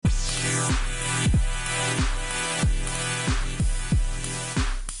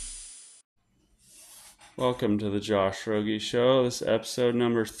Welcome to the Josh Rogie Show. This is episode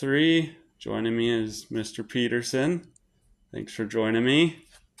number 3. Joining me is Mr. Peterson. Thanks for joining me.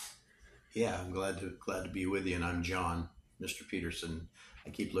 Yeah, I'm glad to be with you, and I'm John, Mr. Peterson.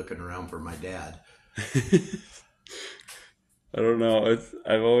 I keep looking around for my dad. I don't know.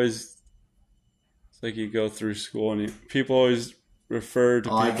 It's like you go through school and people always refer to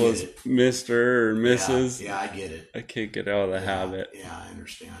people as Mr. or Mrs. Yeah, I get it. I can't get out of the habit. Yeah, I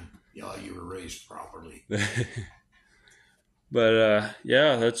understand. Yeah, you were raised properly. But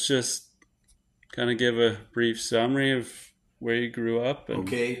let's just kind of give a brief summary of where you grew up.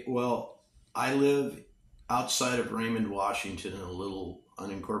 Okay, well, I live outside of Raymond, Washington, in a little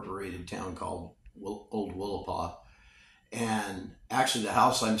unincorporated town called Old Willapa. And actually the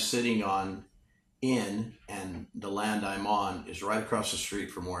house I'm sitting on and the land I'm on is right across the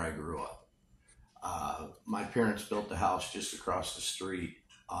street from where I grew up. My parents built the house just across the street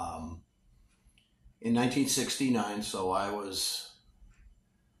in 1969, so I was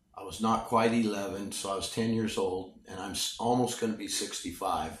not quite 11, so I was 10 years old, and I'm almost going to be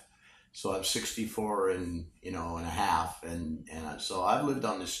 65. So I'm 64 and a half, and so I've lived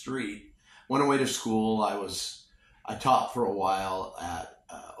on the street. Went away to school. I taught for a while at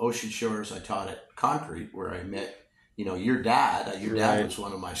Ocean Shores. I taught at Concrete, where I met your dad. Your dad was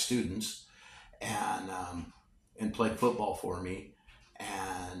one of my students, and played football for me.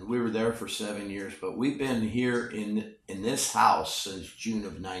 And we were there for 7 years, but we've been here in this house since June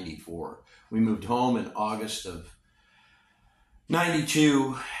of 94. We moved home in August of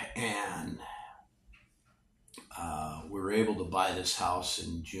 92, and we were able to buy this house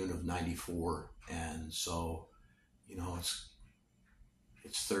in June of 94. And so,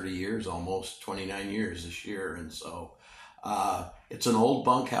 it's 30 years, almost 29 years this year. And so it's an old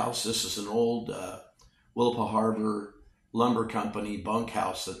bunkhouse. This is an old Willapa Harbor lumber company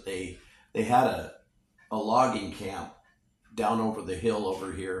bunkhouse that they had a logging camp down over the hill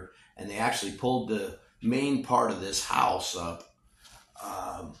over here, and they actually pulled the main part of this house up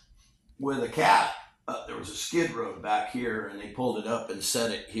with a cat. There was a skid road back here, and they pulled it up and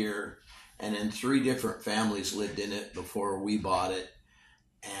set it here, and then 3 different families lived in it before we bought it,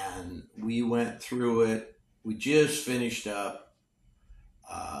 and we went through it. We just finished up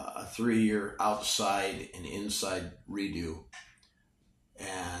a 3-year outside and inside redo,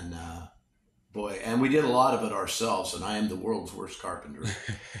 and and we did a lot of it ourselves, and I am the world's worst carpenter.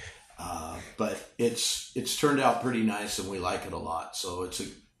 But it's turned out pretty nice, and we like it a lot. So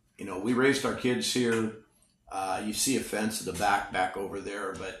we raised our kids here. You see a fence in the back over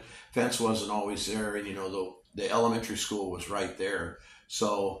there, but fence wasn't always there, and the elementary school was right there.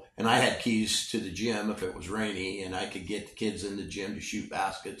 So, and I had keys to the gym if it was rainy, and I could get the kids in the gym to shoot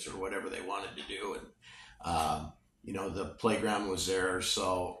baskets or whatever they wanted to do. And, the playground was there.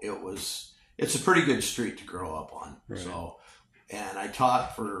 So it's a pretty good street to grow up on. Right. So, and I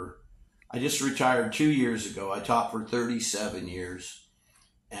just retired 2 years ago. I taught for 37 years,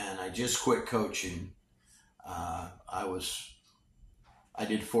 and I just quit coaching. I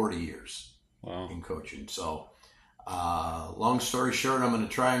did 40 years in coaching. So, long story short, I'm going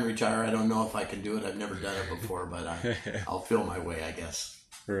to try and retire. I don't know if I can do it. I've never done it before, but I'll feel my way, I guess.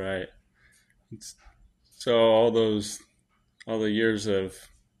 Right. So all the years of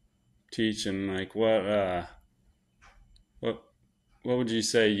teaching, like what would you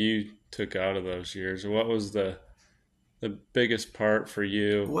say you took out of those years? What was the biggest part for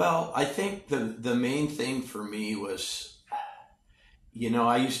you? Well, I think the main thing for me was,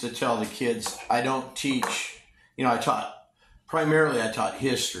 I used to tell the kids, I don't teach. I taught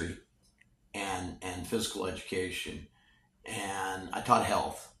history and physical education, and I taught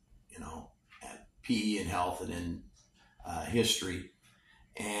health, PE and health, and then history.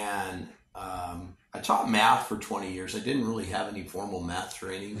 And I taught math for 20 years. I didn't really have any formal math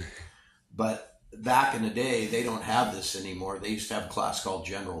training, but back in the day, they don't have this anymore. They used to have a class called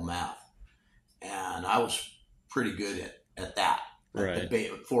general math, and I was pretty good at that, right.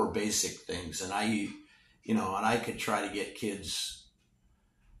 The 4 basic things. And and I could try to get kids.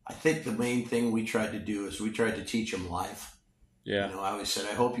 I think the main thing we tried to do is we tried to teach them life. Yeah. I always said,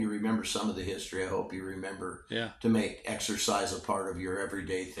 I hope you remember some of the history. I hope you remember to make exercise a part of your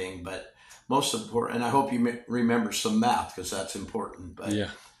everyday thing. But most important, and I hope you remember some math, because that's important. But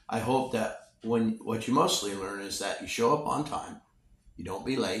I hope that what you mostly learn is that you show up on time, you don't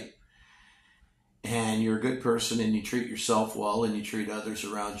be late, and you're a good person, and you treat yourself well, and you treat others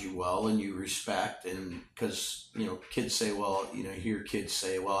around you well, and you respect. And because kids say, hear kids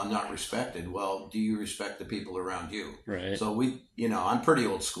say, well, I'm not respected. Well, do you respect the people around you? Right. So I'm pretty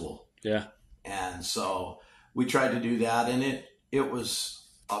old school. Yeah. And so we tried to do that, and it was,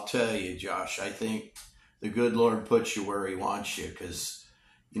 I'll tell you, Josh, I think the good Lord puts you where he wants you. Because,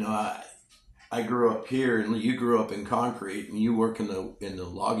 you know, I grew up here, and you grew up in concrete, and you work in the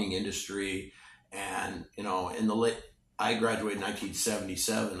logging industry. And, you know, I graduated in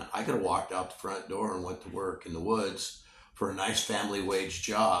 1977. I could have walked out the front door and went to work in the woods for a nice family wage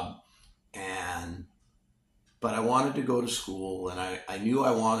job. But I wanted to go to school, and I knew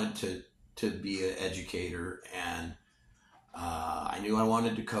I wanted to be an educator, and I knew I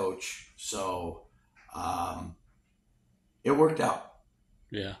wanted to coach. So it worked out.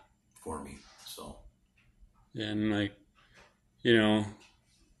 Yeah. For me. So. Yeah, and like, you know,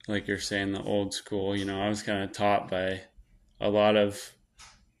 like you're saying, the old school, you know, I was kind of taught by a lot of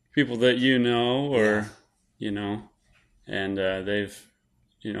people that you know, or, you know, and they've,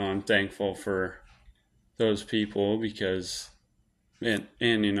 you know, I'm thankful for those people because, and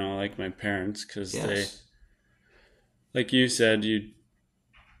you know, like my parents, because they, like you said,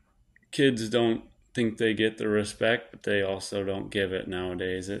 kids don't think they get the respect, but they also don't give it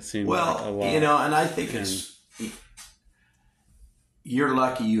nowadays. It seems like a lot. You know, and I think you're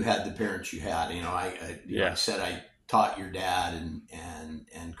lucky you had the parents you had. You know, I said I taught your dad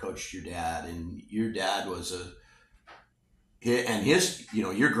and coached your dad, and your dad was his, you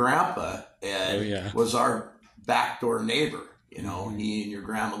know, your grandpa Ed was our backdoor neighbor. You know, he and your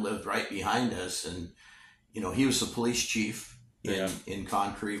grandma lived right behind us, and you know, he was the police chief in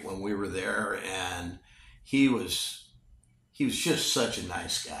concrete when we were there, and he was just such a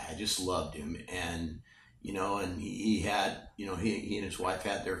nice guy. I just loved him, and you know, and he had, you know, he and his wife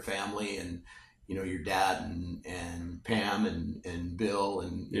had their family, and you know, your dad and Pam and Bill,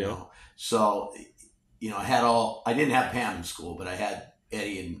 and you know, so you know, I didn't have Pam in school, but I had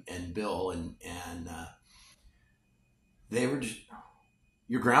Eddie and Bill, and they were just,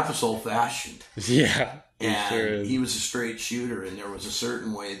 your grandpa's old fashioned. Yeah. And he was a straight shooter, and there was a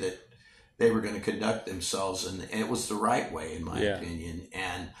certain way that they were going to conduct themselves, and it was the right way, in my opinion.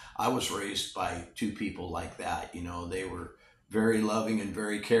 And I was raised by two people like that. You know, they were very loving and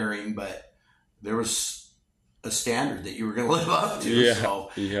very caring, but there was a standard that you were going to live up to. Yeah.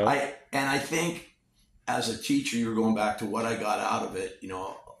 So I think as a teacher, you were going back to what I got out of it. You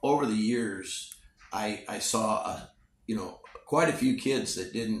know, over the years, I saw you know, quite a few kids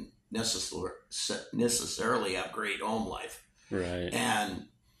that didn't necessarily have great home life. Right. And,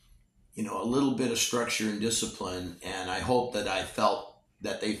 you know, a little bit of structure and discipline. And I hope that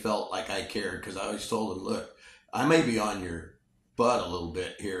they felt like I cared, because I always told them, look, I may be on your butt a little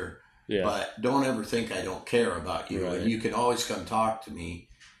bit here, but don't ever think I don't care about you. Right. And you can always come talk to me.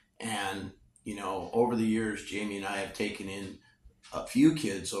 And, you know, over the years, Jamie and I have taken in a few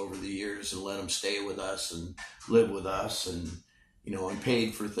kids over the years and let them stay with us and live with us, and you know, and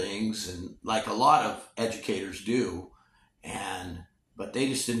paid for things, and like a lot of educators do, but they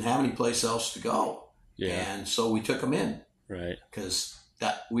just didn't have any place else to go. And so we took them in, right? Because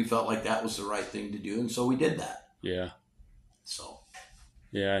we felt like that was the right thing to do, and so we did that. So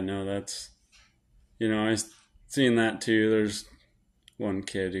I know that's, you know, I seen that too. There's one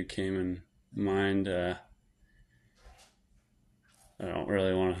kid who came in mind. I don't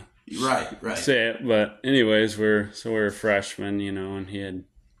really want to say it, but anyways, we're freshmen, you know, and he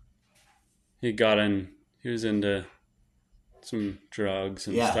was into some drugs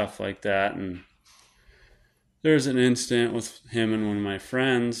and stuff like that, and there was an incident with him and one of my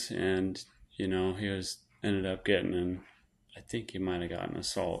friends, and you know, ended up getting I think he might have gotten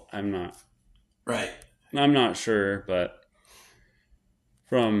assault. I'm not sure, but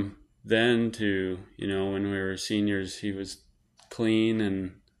from then to, you know, when we were seniors, he was clean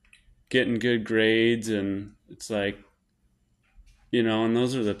and getting good grades, and it's like, you know, and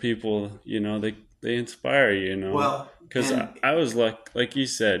those are the people, you know, they inspire you, you know. Well, because I was like you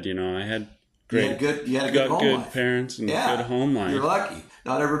said, you know, I had great, you had a good parents and good home life. You're lucky.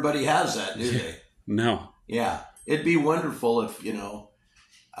 Not everybody has that, do they? No. Yeah, it'd be wonderful if, you know,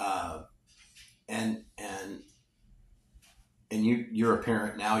 and you're a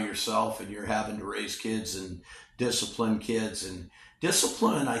parent now yourself, and you're having to raise kids and discipline kids. And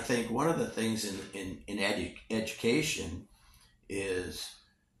discipline, I think one of the things in education is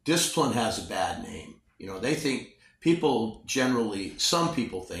discipline has a bad name. You know, some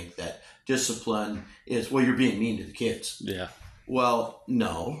people think that discipline is, well, you're being mean to the kids. Yeah. Well,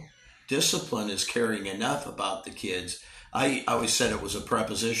 no. Discipline is caring enough about the kids. I always said it was a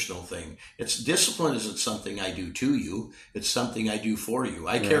prepositional thing. Discipline isn't something I do to you. It's something I do for you.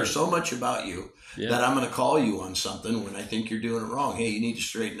 I care so much about you that I'm going to call you on something when I think you're doing it wrong. Hey, you need to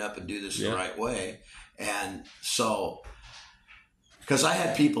straighten up and do this the right way. And so, because I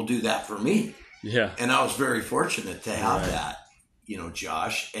had people do that for me. Yeah. And I was very fortunate to have that, you know,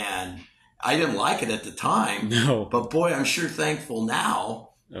 Josh. And I didn't like it at the time. No. But boy, I'm sure thankful now.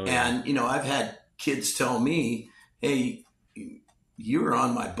 Oh, yeah. And, you know, I've had kids tell me, hey, you were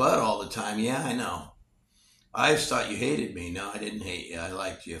on my butt all the time. Yeah, I know. I always thought you hated me. No, I didn't hate you. I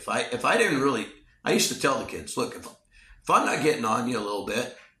liked you. If I didn't really, I used to tell the kids, look, if I'm not getting on you a little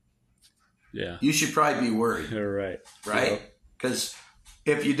bit, yeah, you should probably be worried. You're right. Right? Because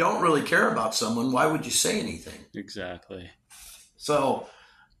if you don't really care about someone, why would you say anything? Exactly. So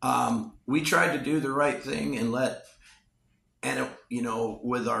we tried to do the right thing and you know,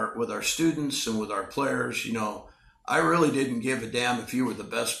 with our students and with our players, you know, I really didn't give a damn if you were the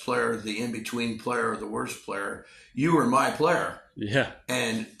best player, the in-between player, or the worst player. You were my player. Yeah.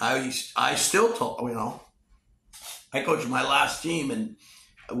 And I still told, you know, I coached my last team and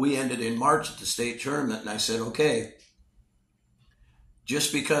we ended in March at the state tournament. And I said, okay,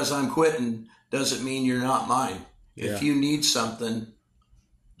 just because I'm quitting doesn't mean you're not mine. Yeah. If you need something,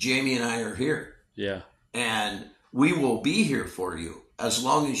 Jamie and I are here. Yeah. And we will be here for you as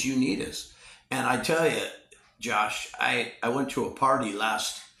long as you need us. And I tell you, Josh, I went to a party a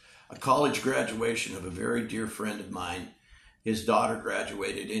college graduation of a very dear friend of mine. His daughter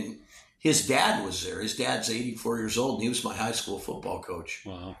graduated and his dad was there. His dad's 84 years old and he was my high school football coach.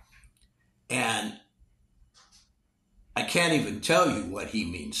 Wow. And I can't even tell you what he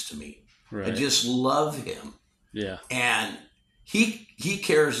means to me. Right. I just love him. Yeah. And he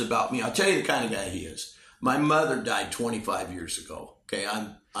cares about me. I'll tell you the kind of guy he is. My mother died 25 years ago. Okay,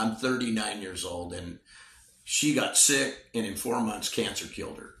 I'm 39 years old and she got sick and in 4 months cancer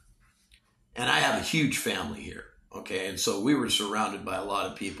killed her. And I have a huge family here. Okay, and so we were surrounded by a lot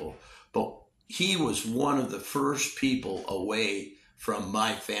of people. But he was one of the first people away from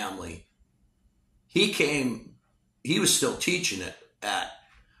my family. He was still teaching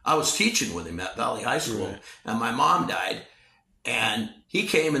I was teaching with him at Valley High School. Right. And my mom died. And he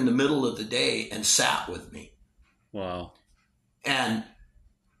came in the middle of the day and sat with me. Wow. And,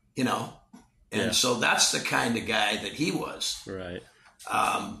 you know, so that's the kind of guy that he was. Right.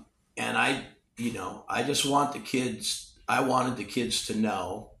 And I just want I wanted the kids to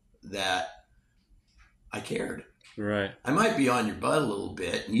know that I cared. Right. I might be on your butt a little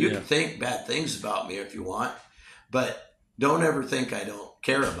bit and you can think bad things about me if you want, but don't ever think I don't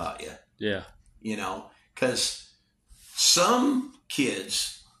care about you. Yeah. You know, because some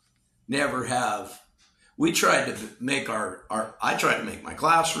kids never have. We tried to make I tried to make my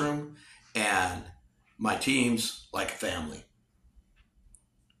classroom and my teams like a family.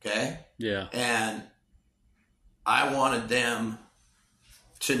 Okay? Yeah. And I wanted them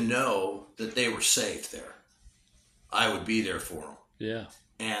to know that they were safe there. I would be there for them. Yeah.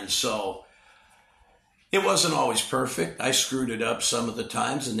 And so it wasn't always perfect. I screwed it up some of the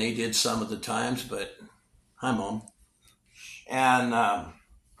times and they did some of the times, but hi, Mom. And,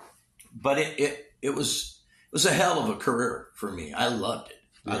 but it was a hell of a career for me. I loved it.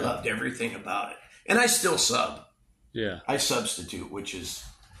 Yeah. I loved everything about it. And I still sub. Yeah. I substitute, which is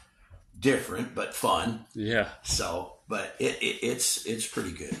different, but fun. Yeah. So, but it's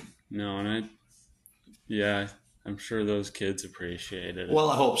pretty good. No, and I'm sure those kids appreciate it. Well,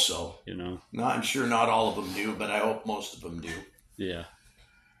 I hope so. You know? No, I'm sure not all of them do, but I hope most of them do. Yeah.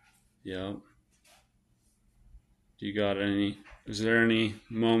 Yeah. Is there any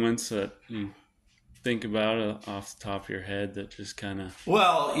moments that you think about off the top of your head that just kind of...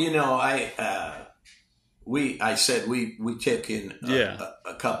 Well, you know, I said we took in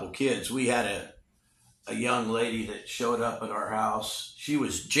a couple kids. We had a young lady that showed up at our house.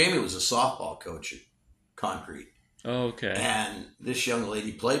 Jamie was a softball coach at Concrete. Oh, okay. And this young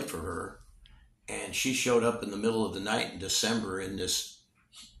lady played for her, and she showed up in the middle of the night in December it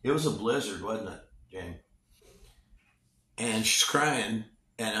was a blizzard, wasn't it, Jane? And she's crying,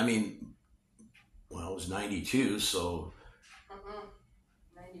 and I mean, well, it was 92, so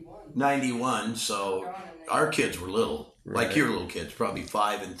 91, so our kids were little, right. Like your little kids, probably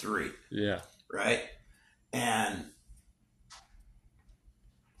 5 and 3. Yeah. Right? And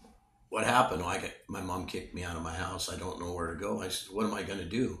what happened? My mom kicked me out of my house. I don't know where to go. I said, what am I going to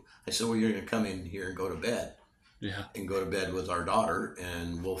do? I said, well, you're going to come in here and go to bed. Yeah. And go to bed with our daughter,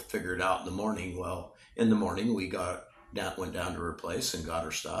 and we'll figure it out in the morning. Well, in the morning, we went down to her place and got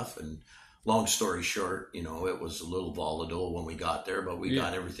her stuff. And long story short, you know, it was a little volatile when we got there, but we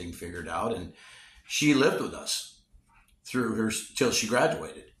got everything figured out. And she lived with us till she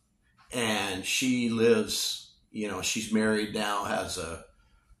graduated. And she lives, you know, she's married now,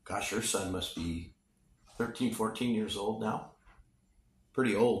 her son must be 13, 14 years old now.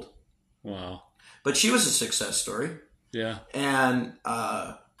 Pretty old. Wow. But she was a success story. Yeah. And,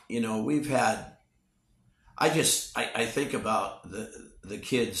 you know, we've had, I think about the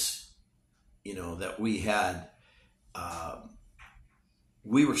kids that we had.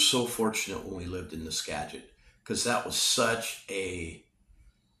 We were so fortunate when we lived in the Skagit, because that was such a,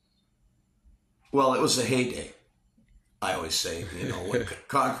 well, it was a heyday. I always say, when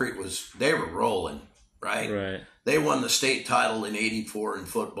concrete they were rolling, right? Right. They won the state title in '84 in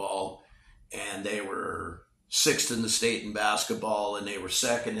football, and they were 6th in the state in basketball, and they were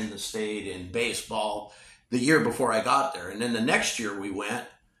 2nd in the state in baseball the year before I got there. And then the next year we went,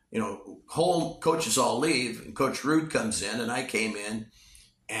 whole coaches all leave, and Coach Rude comes in, and I came in,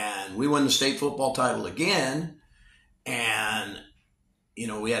 and we won the state football title again. And,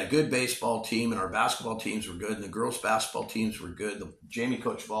 we had a good baseball team, and our basketball teams were good, and the girls' basketball teams were good. Jamie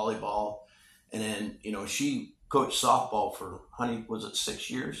coached volleyball. And then, she coached softball for, honey, was it 6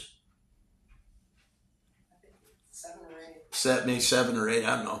 years? I think 7 or 8. Maybe 7 or 8,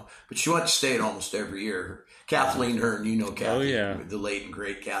 I don't know. But she went to state almost every year. Kathleen Hearn, Kathleen. Oh, yeah. The late and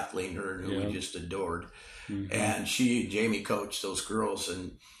great Kathleen Hearn, who we just adored. Mm-hmm. And Jamie coached those girls.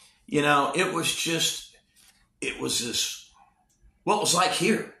 And, it was this, what was like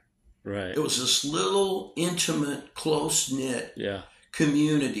here. Right. It was this little intimate, close-knit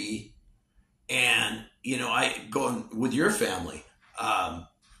community. And, I going with your family,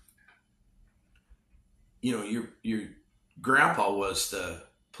 your grandpa was the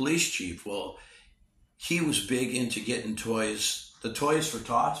police chief. Well, he was big into getting toys. The Toys for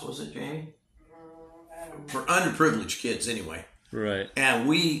Tots, was it, Jamie? For underprivileged kids, anyway. Right. And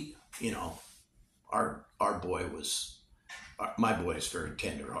we, our boy my boy is very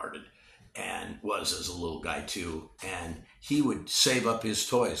tenderhearted, and was as a little guy too. And he would save up his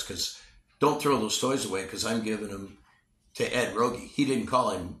toys, because don't throw those toys away, because I'm giving them to Ed Rogie. He didn't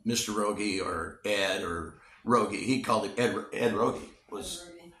call him Mr. Rogie or Ed or Rogie. He called him Ed Rogie.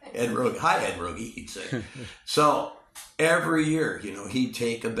 Ed Rogie. Hi, Ed Rogie, he'd say. So every year, he'd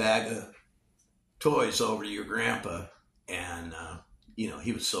take a bag of toys over to your grandpa, and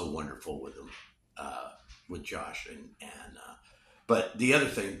he was so wonderful with them, with Josh, and but the other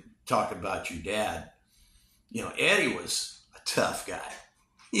thing, talking about your dad, Eddie was a tough guy.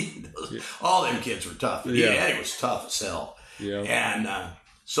 All them kids were tough. Yeah, Eddie was tough as hell. Yeah, and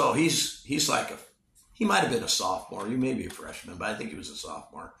so he's like he might have been a sophomore. He may be a freshman, but I think he was a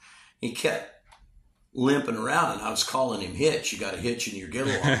sophomore. He kept limping around, and I was calling him Hitch. You got a hitch in your get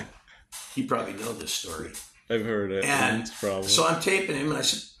along. You probably know this story. I've heard it. And so I'm taping him, and I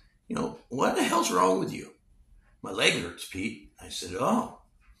said, what the hell's wrong with you? My leg hurts, Pete. I said, oh.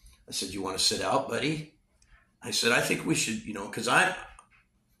 I said, you want to sit out, buddy? I said, I think we should, because I'm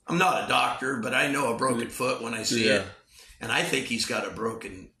not a doctor, but I know a broken foot when I see it. And I think he's got a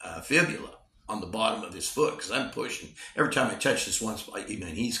broken fibula on the bottom of his foot, because I'm pushing. Every time I touch this one spot,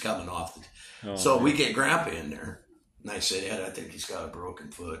 he's coming off. So we get Grandpa in there. And I said, Ed, I think he's got a broken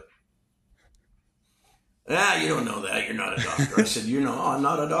foot. You don't know that. You're not a doctor. I said, I'm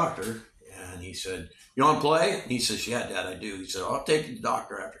not a doctor. And he said, you want to play? And he says, yeah, Dad, I do. He said, I'll take you to the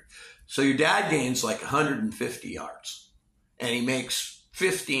doctor after. So your dad gains like 150 yards, and he makes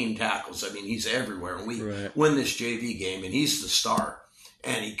 15 tackles. I mean, he's everywhere. And we win this JV game, and he's the star.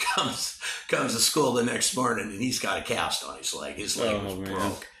 And he comes to school the next morning, and he's got a cast on his leg. His leg was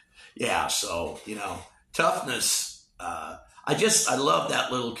broke. Yeah, so, toughness. I love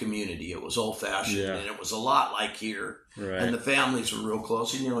that little community. It was old-fashioned, and it was a lot like here. Right. And the families were real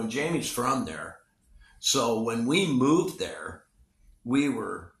close. And, and Jamie's from there. So when we moved there, we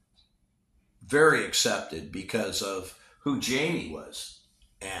were very accepted because of who Jamie was.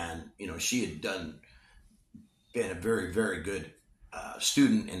 And, she had been a very, very good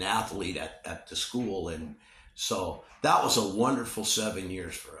student and athlete at the school. And so that was a wonderful 7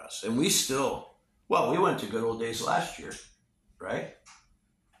 years for us. And we went to Good Old Days last year, right?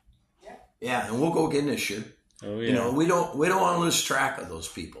 Yeah. Yeah, and we'll go again this year. Oh, yeah. We don't want to lose track of those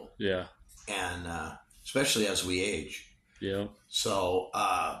people. Yeah. And especially as we age. Yeah. So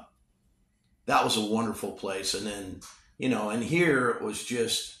that was a wonderful place. And then, and here it was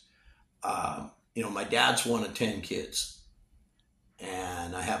just, my dad's one of 10 kids.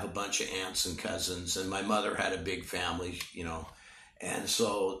 And I have a bunch of aunts and cousins, and my mother had a big family, and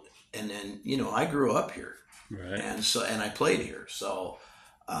so, and then, I grew up here. Right. And I played here. So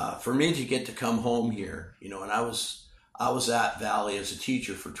for me to get to come home here, and I was at Valley as a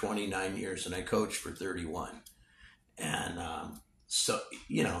teacher for 29 years, and I coached for 31. And so,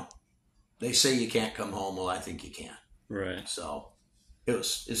 they say you can't come home. Well, I think you can. Right. So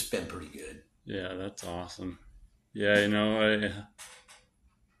it's been pretty good. Yeah, that's awesome. Yeah,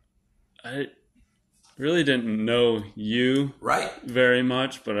 I really didn't know you very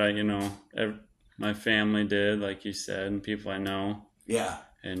much, but my family did, like you said, and people I know. Yeah.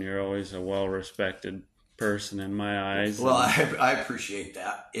 and you're always a well-respected person in my eyes. Well, I appreciate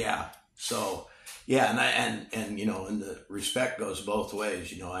that. Yeah. So, yeah, and you know, and the respect goes both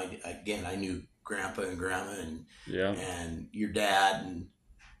ways. You know, I knew Grandpa and Grandma and your dad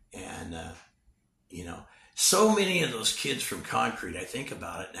and you know, so many of those kids from Concrete. I think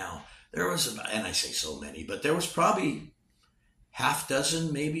about it now. There was about, and I say so many, but there was probably half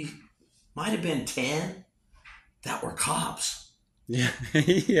dozen, maybe, might have been 10 that were cops. Yeah.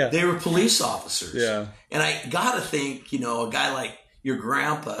 Yeah. They were police officers. Yeah. And I got to think, you know, a guy like your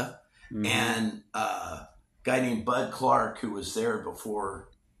grandpa and a guy named Bud Clark, who was there before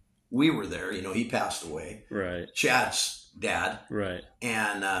we were there, you know, he passed away. Right. Chad's dad. Right.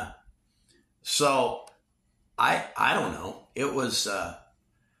 And so I don't know. It was,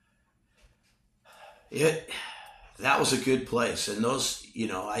 that was a good place. And those, you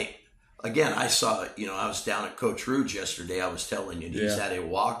know, I saw, you know, I was down at Coach Rude's yesterday. I was telling you, he's at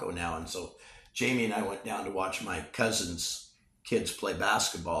Iwako now. And so Jamie and I went down to watch my cousin's kids play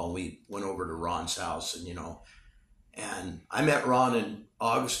basketball. And we went over to Ron's house and, you know, and I met Ron in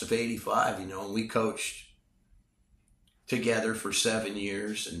August of 85, you know, and we coached together for 7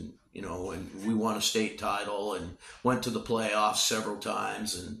 years. And, you know, and we won a state title and went to the playoffs several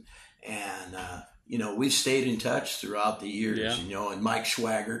times. And you know, we've stayed in touch throughout the years, you know, and Mike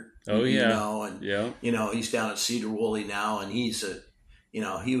Schwaggart, you know, and, you know, he's down at Cedar Woolley now, and he's you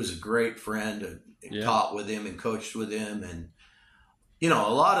know, he was a great friend, taught with him and coached with him. And, you know,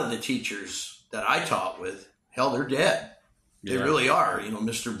 a lot of the teachers that I taught with, hell, they're dead. They really are, you know,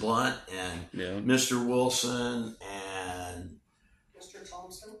 Mr. Blunt and Mr. Wilson and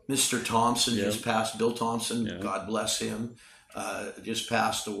Mr. Thompson just passed, Bill Thompson, God bless him. Just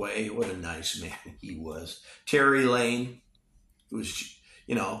passed away. What a nice man he was. Terry Lane, who was,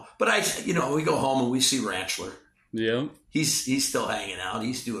 you know, but you know, we go home and we see Ranchler. Yeah. He's still hanging out.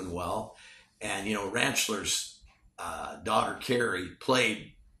 He's doing well. And, you know, Ranchler's daughter, Carrie,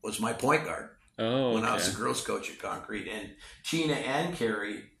 was my point guard when I was the girls coach at Concrete. And Tina and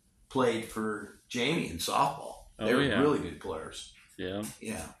Carrie played for Jamie in softball. They were really good players. Yeah.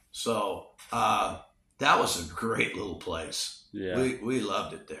 Yeah. So, that was a great little place. Yeah. We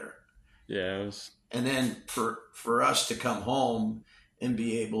loved it there. Yeah. It was. And then for us to come home and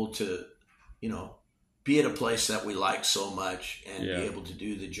be able to, you know, be at a place that we like so much and be able to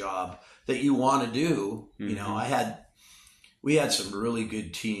do the job that you want to do. You know, we had some really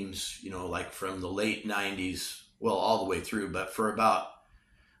good teams, you know, like from the late 90s, well, all the way through, but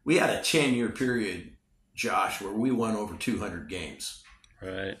we had a 10-year period, Josh, where we won over 200 games.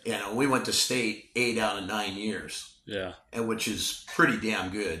 Right. You know, we went to state 8 out of 9 years. Yeah. And which is pretty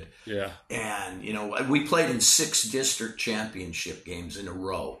damn good. Yeah. And, you know, we played in 6 district championship games in a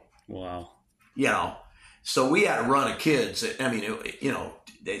row. Wow. You know, so we had a run of kids. I mean, you know,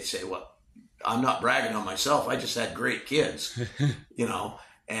 they'd say, well, I'm not bragging on myself. I just had great kids, you know,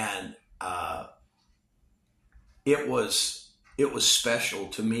 and it was special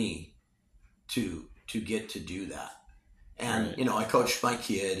to me to get to do that. And, you know, I coached my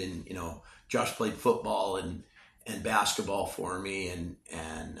kid and, you know, Josh played football and basketball for me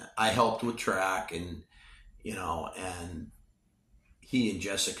and I helped with track and, you know, and he and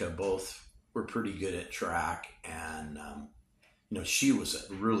Jessica both were pretty good at track and, you know, she was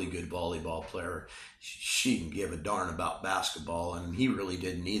a really good volleyball player. She didn't give a darn about basketball and he really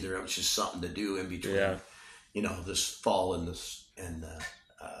didn't either. It was just something to do in between, you know, this fall and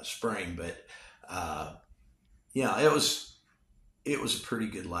spring. But, yeah, it was a pretty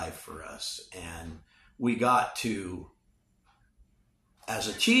good life for us. And we got to, as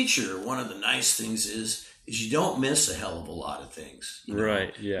a teacher, one of the nice things is you don't miss a hell of a lot of things. You know?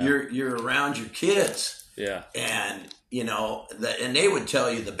 Right. Yeah. You're around your kids. Yeah. And, you know, and they would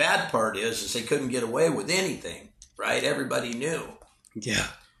tell you the bad part is they couldn't get away with anything, right? Everybody knew. Yeah.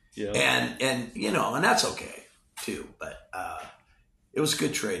 Yeah. And you know, and that's okay too. But it was a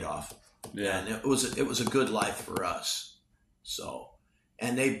good trade-off. Yeah. And it was a good life for us. So,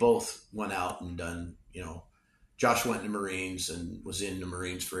 and they both went out and done, you know, Josh went in the Marines and was in the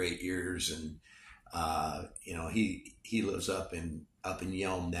Marines for 8 years. And, you know, he lives up in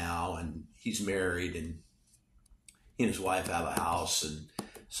Yelm now and he's married and he and his wife have a house. And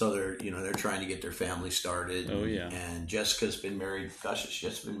so they're trying to get their family started. Oh, yeah. And Jessica's been married,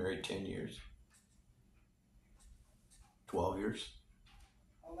 she's been married 10 years. 12 years?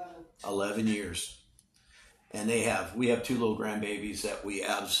 11 years. And we have 2 little grandbabies that we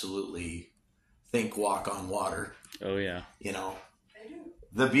absolutely think walk on water. Oh yeah. You know,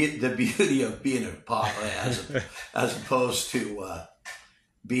 the beauty of being a papa as opposed to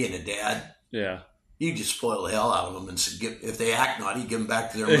being a dad. Yeah. you just spoil the hell out of them, and if they act naughty, give them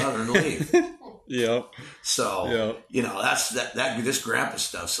back to their mother and leave. Yep. So, yep. That's that this grandpa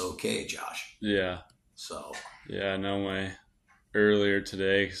stuff's okay, Josh. Yeah. So. Yeah, no, earlier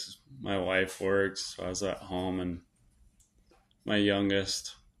today, 'cause my wife works, so I was at home, and my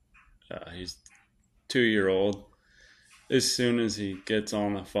youngest, he's 2-year-old. As soon as he gets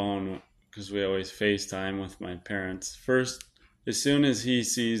on the phone, because we always FaceTime with my parents, first, as soon as he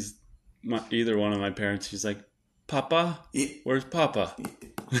sees either one of my parents, he's like, Papa? Where's Papa?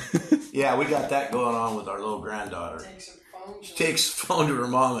 Yeah, we got that going on with our little granddaughter. She takes the phone to her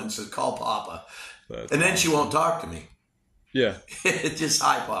mom and says, call Papa. And then she won't talk to me. Yeah. It's just,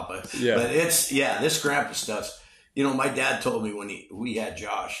 hi, Papa. Yeah. But this grandpa stuff's, my dad told me when we had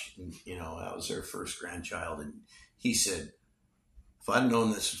Josh, and, that was their first grandchild, and he said, if I'd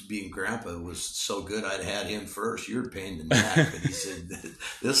known this being grandpa was so good, I'd had him first. You're a pain in the neck. But he said,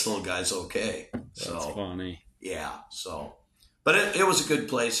 this little guy's okay. That's funny. Yeah. So, but it was a good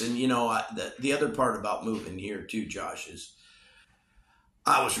place. And, the other part about moving here too, Josh, is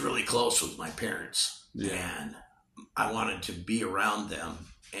I was really close with my parents. Yeah. And I wanted to be around them.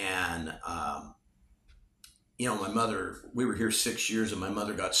 And, my mother, we were here 6 years, and my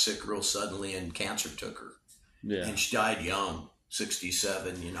mother got sick real suddenly, and cancer took her. Yeah. And she died young.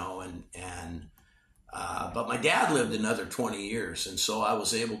 67, but my dad lived another 20 years. And so I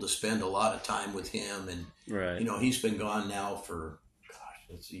was able to spend a lot of time with him. And, right. He's been gone now for,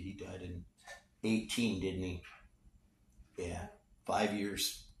 let's see, he died in 18, didn't he? Yeah. 5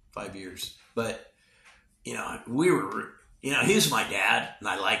 years. But, we were, he's my dad, and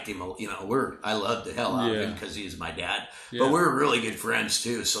I liked him, I loved the hell out of him because he's my dad, but we were really good friends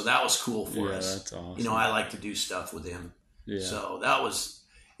too. So that was cool for us. That's awesome. I like to do stuff with him. Yeah. So that was,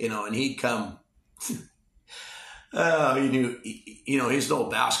 and he'd come, he knew, he's no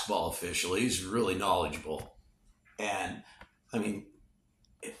basketball official. He's really knowledgeable. And I mean,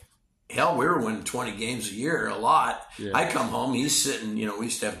 hell, we were winning 20 games a year, a lot. Yeah. I come home, he's sitting, we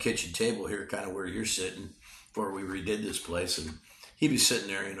used to have a kitchen table here, kind of where you're sitting before we redid this place. And he'd be sitting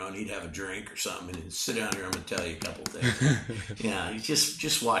there, and he'd have a drink or something, and he'd sit down here, I'm going to tell you a couple things. You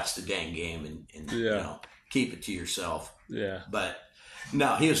just watch the dang game and keep it to yourself. Yeah. But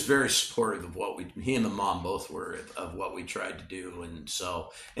no, he was very supportive of he and the mom both were, of what we tried to do.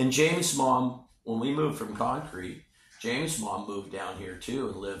 And James' mom, when we moved from Concrete, James' mom moved down here too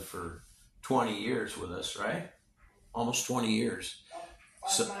and lived for 20 years with us, right? Almost 20 years.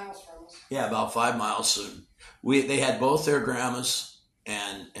 About 5 miles from us. Yeah, about 5 miles. So they had both their grandmas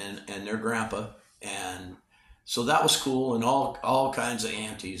and their grandpa. And so that was cool. And all kinds of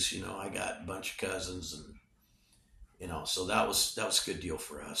aunties, I got a bunch of cousins, and so that was a good deal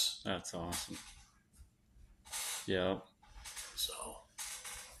for us. That's awesome. Yeah. So.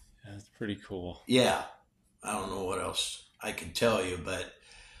 Yeah, that's pretty cool. Yeah. I don't know what else I could tell you, but,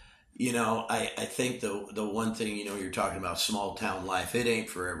 I think the one thing, you're talking about small town life, it ain't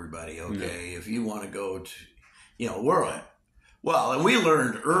for everybody, okay? No. If you want to go to, and we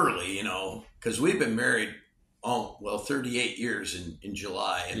learned early, because we've been married, 38 years in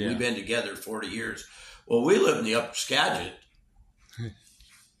July, and we've been together 40 years. Well, we live in the Upper Skagit.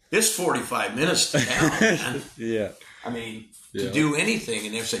 It's 45 minutes to town, man. Yeah. I mean, to do anything,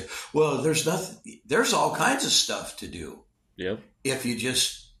 and they're saying, well, there's nothing. There's all kinds of stuff to do. Yep. If you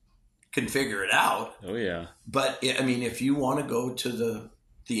just can figure it out. Oh yeah. But I mean, if you want to go to the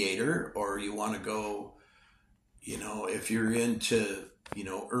theater, or you want to go, if you're into,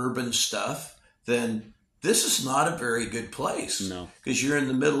 urban stuff, then this is not a very good place. No. Because you're in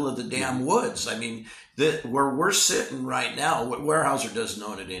the middle of the damn woods. I mean, where we're sitting right now, Weyerhaeuser doesn't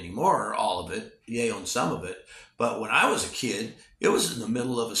own it anymore, all of it. They own some of it. But when I was a kid, it was in the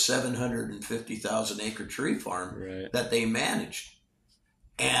middle of a 750,000 acre tree farm that they managed.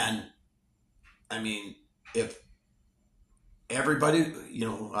 And I mean, if everybody,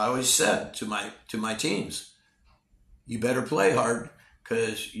 I always said to my teams, you better play hard,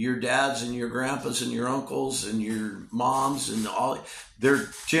 because your dads and your grandpas and your uncles and your moms and they're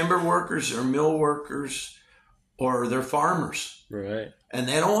timber workers or mill workers, or they're farmers. Right. And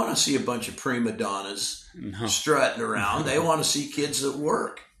they don't want to see a bunch of prima donnas strutting around. They want to see kids that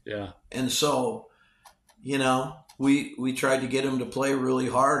work. Yeah. And so, we tried to get them to play really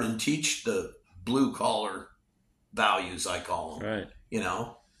hard and teach the blue collar values, I call them. Right.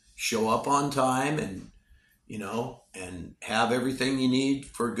 Show up on time and have everything you need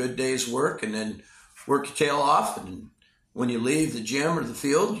for a good day's work, and then work your tail off. And when you leave the gym or the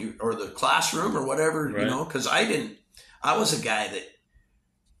field or the classroom or whatever, because I was a guy that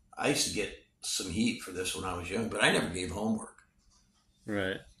I used to get some heat for this when I was young, but I never gave homework.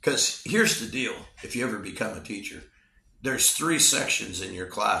 Right. Because here's the deal. If you ever become a teacher, there's 3 sections in your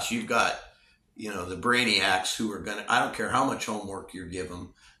class. You've got, the brainiacs who are going to, I don't care how much homework you give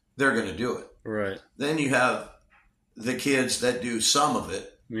them, they're going to do it. Right. Then you have the kids that do some of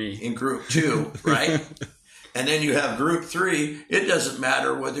it. Me. In group 2, right? And then you have group 3. It doesn't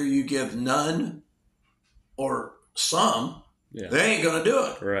matter whether you give none or some. Yeah. They ain't going to do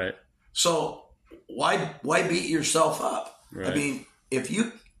it. Right. So why beat yourself up? Right. I mean,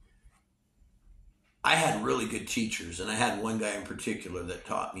 I had really good teachers, and I had one guy in particular that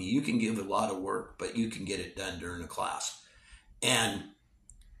taught me, you can give a lot of work, but you can get it done during a class. And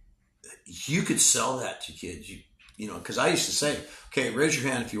you could sell that to kids. Because I used to say, okay, raise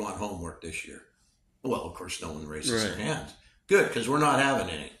your hand if you want homework this year. Well, of course, no one raises their hands. Good, because we're not having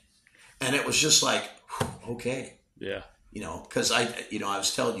any. And it was just like, okay. Yeah. Because I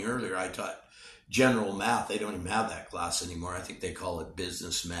was telling you earlier, I taught general math. They don't even have that class anymore. I think they call it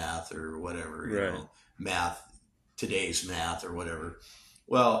business math or whatever, math, today's math or whatever.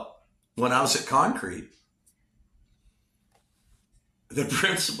 Well, when I was at Concrete, the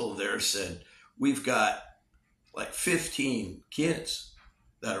principal there said, we've got like 15 kids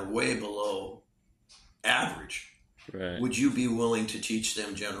that are way below average. Right. Would you be willing to teach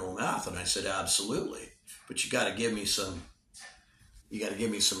them general math? And I said, absolutely. But you got to give me some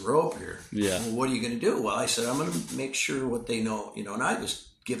rope here. Yeah. Well, what are you going to do? Well, I said, I'm going to make sure what they know, and I was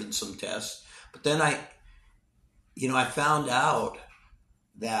given some tests, but then I found out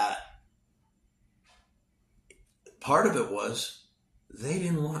that part of it was they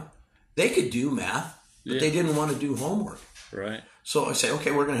could do math, but they didn't want to do homework. Right. So I say,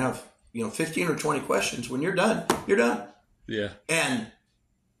 okay, we're going to have, 15 or 20 questions. When you're done, you're done. Yeah. And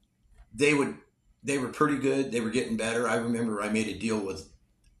they were pretty good. They were getting better. I remember I made a deal with,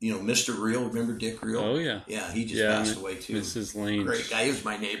 Mr. Reel. Remember Dick Reel? Oh, yeah. Yeah, he just passed away too. Mrs. Lane. Great guy. He was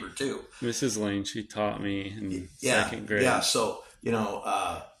my neighbor too. Mrs. Lane, she taught me in second grade. Yeah, so,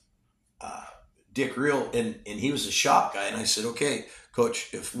 Dick Reel, and he was a shop guy. And I said, okay,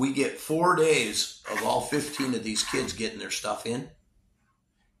 Coach, if we get 4 days of all 15 of these kids getting their stuff in,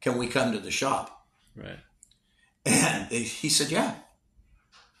 can we come to the shop? Right. And he said, yeah.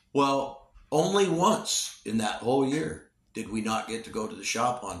 Well, only once in that whole year did we not get to go to the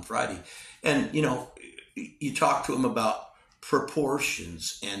shop on Friday. And, you talk to him about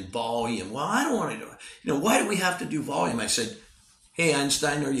proportions and volume. Well, I don't want to do it. Why do we have to do volume? I said, hey,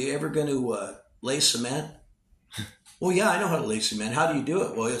 Einstein, are you ever going to lay cement? Well, yeah, I know how to lay cement. How do you do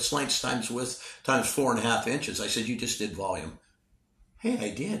it? Well, it's length times width times 4.5 inches. I said, you just did volume. Hey,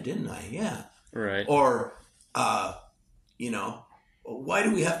 I did, didn't I? Yeah. Right. Or, why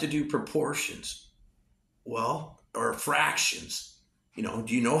do we have to do proportions? Well, or fractions. Do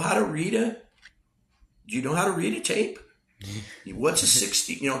you know how to read a tape? What's a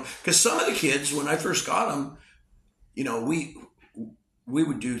 60? Because some of the kids, when I first got them, we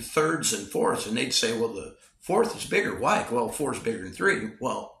would do thirds and fourths, and they'd say, well, the fourth is bigger. Why? Well, 4 is bigger than 3.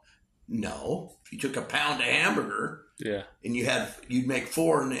 Well, no. If you took a pound of hamburger, and you'd make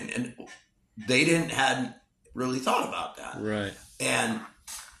 4, and they hadn't really thought about that. Right. And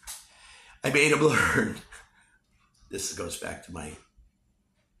I made them learn. This goes back to my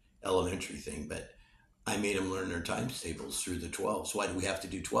elementary thing, but I made them learn their times tables through the 12s. Why do we have to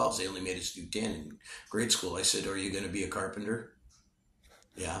do 12s? They only made us do 10 in grade school. I said, are you going to be a carpenter?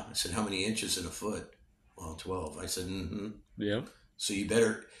 Yeah. I said, how many inches in a foot? Well, 12. I said, mm-hmm. Yep. So you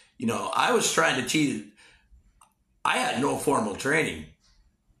better, I was trying to teach. I had no formal training,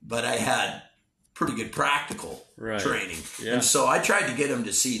 but I had pretty good practical training. Yeah. And so I tried to get them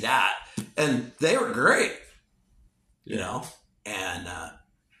to see that, and they were great, and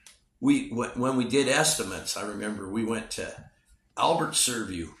when we did estimates, I remember we went to Albert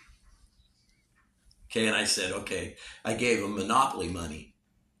Servue. Okay. And I said, okay, I gave them Monopoly money.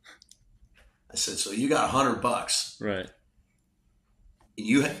 I said, so you got $100. Right.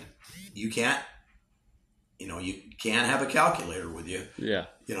 You can't, you can't have a calculator with you. Yeah.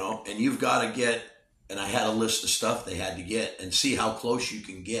 And you've got to get, and I had a list of stuff they had to get and see how close you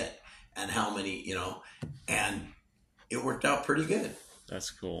can get and how many, and it worked out pretty good. That's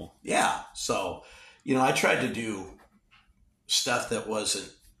cool. Yeah. So, I tried to do stuff that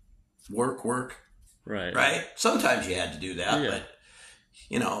wasn't work. Right. Right. Sometimes you had to do that, but,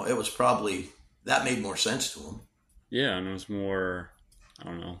 it was probably, that made more sense to them. Yeah. And it was more, I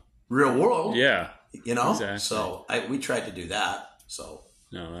don't know. Real world. Yeah. Exactly. So we tried to do that. So.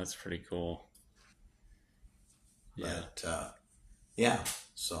 No, that's pretty cool. Yeah. But,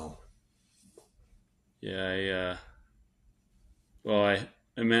 so. Yeah. I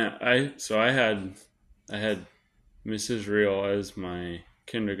had Mrs. Reel as my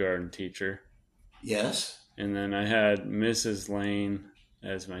kindergarten teacher. Yes. And then I had Mrs. Lane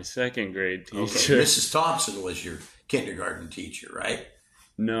as my second grade teacher. Okay. Mrs. Thompson was your kindergarten teacher, right?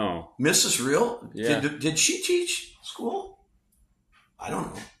 No. Mrs. Real? Yeah. Did she teach school? I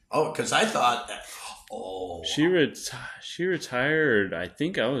don't know. Oh, because I thought that. Oh. She retired. I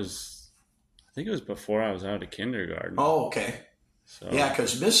think it was before I was out of kindergarten. Oh, okay. So. Yeah,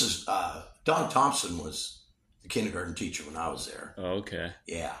 because Mrs. Dawn Thompson was the kindergarten teacher when I was there. Oh, okay.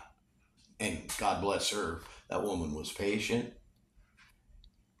 Yeah. And God bless her. That woman was patient.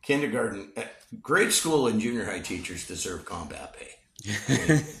 Kindergarten, grade school and junior high teachers deserve combat pay. I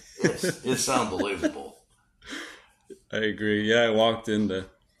mean, it's unbelievable. I agree. Yeah, I walked into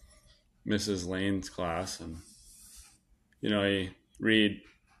Mrs. Lane's class and, you read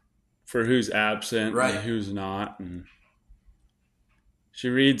for who's absent right. and who's not. And she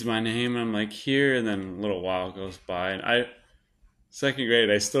reads my name and I'm like, here. And then a little while goes by. And second grade,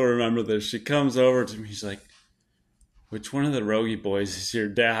 I still remember this. She comes over to me. She's like, which one of the Rogie boys is your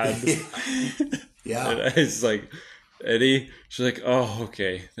dad? Yeah. And I was like, Eddie. She's like, oh,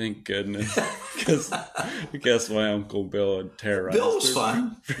 okay. Thank goodness. Because I guess my Uncle Bill had terrorized Bill was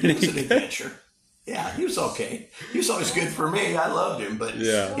fun. He was an good. adventure. Yeah, he was okay. He was always good for me. I loved him, but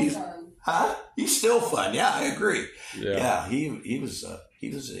yeah. He's still fun. Yeah, I agree. Yeah, he was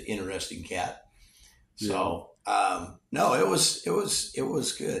an interesting cat. So no, it was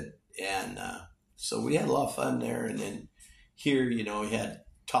good, and so we had a lot of fun there. And then here, we had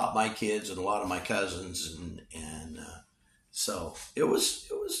taught my kids and a lot of my cousins, and so it was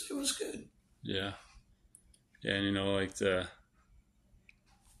good. Yeah, and like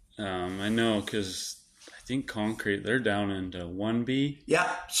I know because I think Concrete, they're down into 1B. Yeah,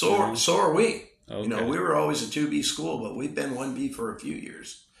 so are we. Okay. We were always a 2B school, but we've been 1B for a few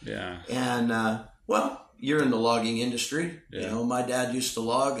years. Yeah. And, you're in the logging industry. Yeah. My dad used to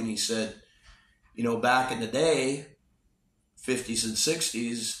log, and he said, back in the day, 50s and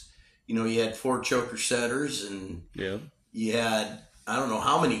 60s, you had 4 choker setters, and you had, I don't know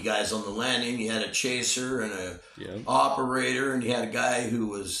how many guys on the landing. You had a chaser and a operator, and you had a guy who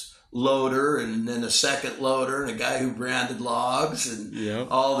was loader, and then a second loader, and a guy who branded logs, and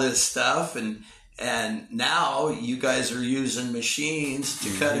all this stuff. And now you guys are using machines to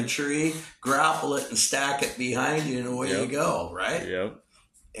cut a tree, grapple it, and stack it behind you, and away you go, right? Yep.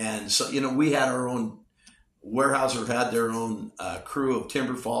 And so, we had our own, Weyerhaeuser had their own crew of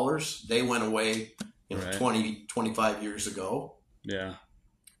timber fallers. They went away 20, 25 years ago. Yeah.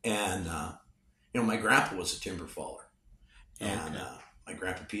 And, my grandpa was a timber faller. And my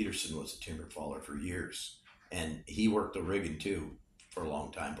grandpa Peterson was a timber faller for years. And he worked the rigging too for a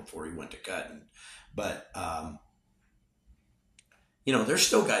long time before he went to cutting. But, there's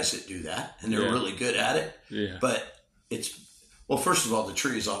still guys that do that, and they're really good at it. Yeah. But first of all, the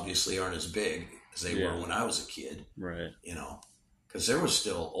trees obviously aren't as big as they were when I was a kid. Right. Because there was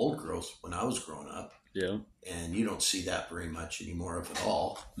still old growth when I was growing up. Yeah. And you don't see that very much anymore, if at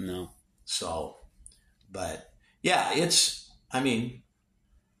all. No. So, but yeah,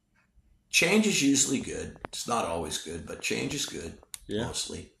 change is usually good. It's not always good, but change is good,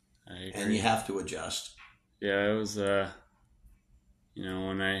 mostly. I agree. And you have to adjust. Yeah, it was,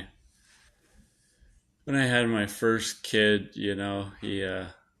 when I had my first kid, he,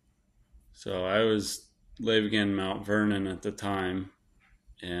 so I was living in Mount Vernon at the time,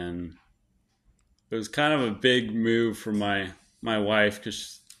 and it was kind of a big move for my wife,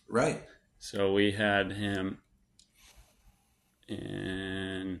 right. So we had him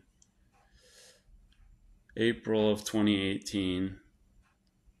in April of 2018.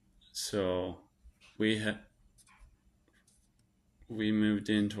 So we moved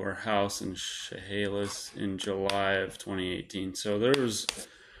into our house in Chehalis in July of 2018. So there was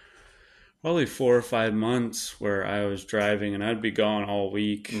probably 4 or 5 months where I was driving, and I'd be gone all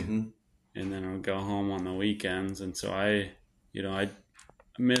week, and then I would go home on the weekends. And so I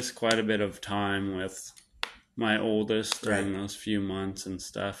missed quite a bit of time with my oldest during those few months and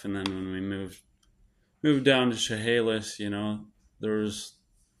stuff. And then when we moved down to Chehalis, there was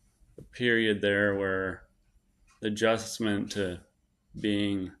a period there where the adjustment to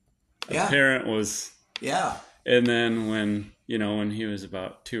being a parent was and then when he was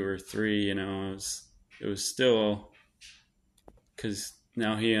about 2 or 3, it was still, because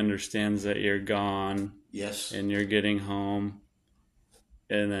now he understands that you're gone, and you're getting home.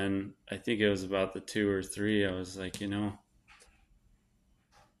 And then I think it was about the 2 or 3, I was like,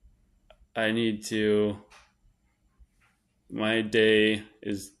 I need to, my day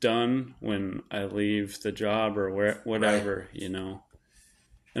is done when I leave the job or whatever,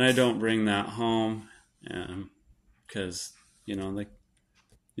 and I don't bring that home, because, the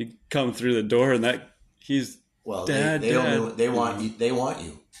you come through the door and that he's dad. They dad. don't know, they want you. They want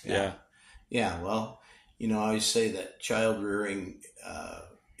you. Yeah. Yeah. Well, I always say that child rearing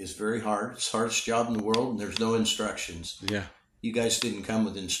is very hard. It's the hardest job in the world, and there's no instructions. Yeah. You guys didn't come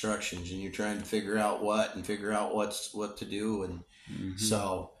with instructions, and you're trying to figure out what to do, and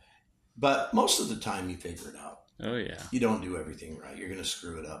so. But most of the time, you figure it out. Oh yeah. You don't do everything right. You're going to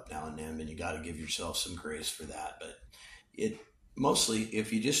screw it up now and then, and you got to give yourself some grace for that. But it mostly,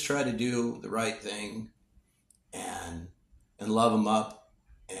 if you just try to do the right thing, and love them up,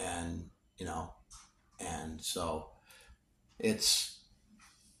 and and so it's.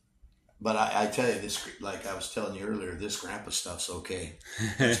 But I tell you this, like I was telling you earlier, this grandpa stuff's okay.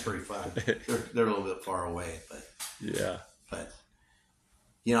 It's pretty fun. They're a little bit far away, but yeah. But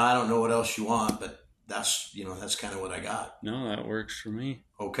I don't know what else you want, but that's kind of what I got. No, that works for me.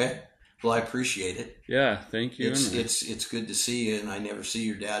 Okay. Well, I appreciate it. Yeah, thank you. It's good to see you, and I never see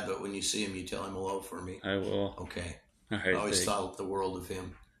your dad, but when you see him, you tell him hello for me. I will. Okay. All right. I always thought the world of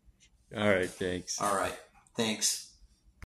him. All right. Thanks. All right. Thanks.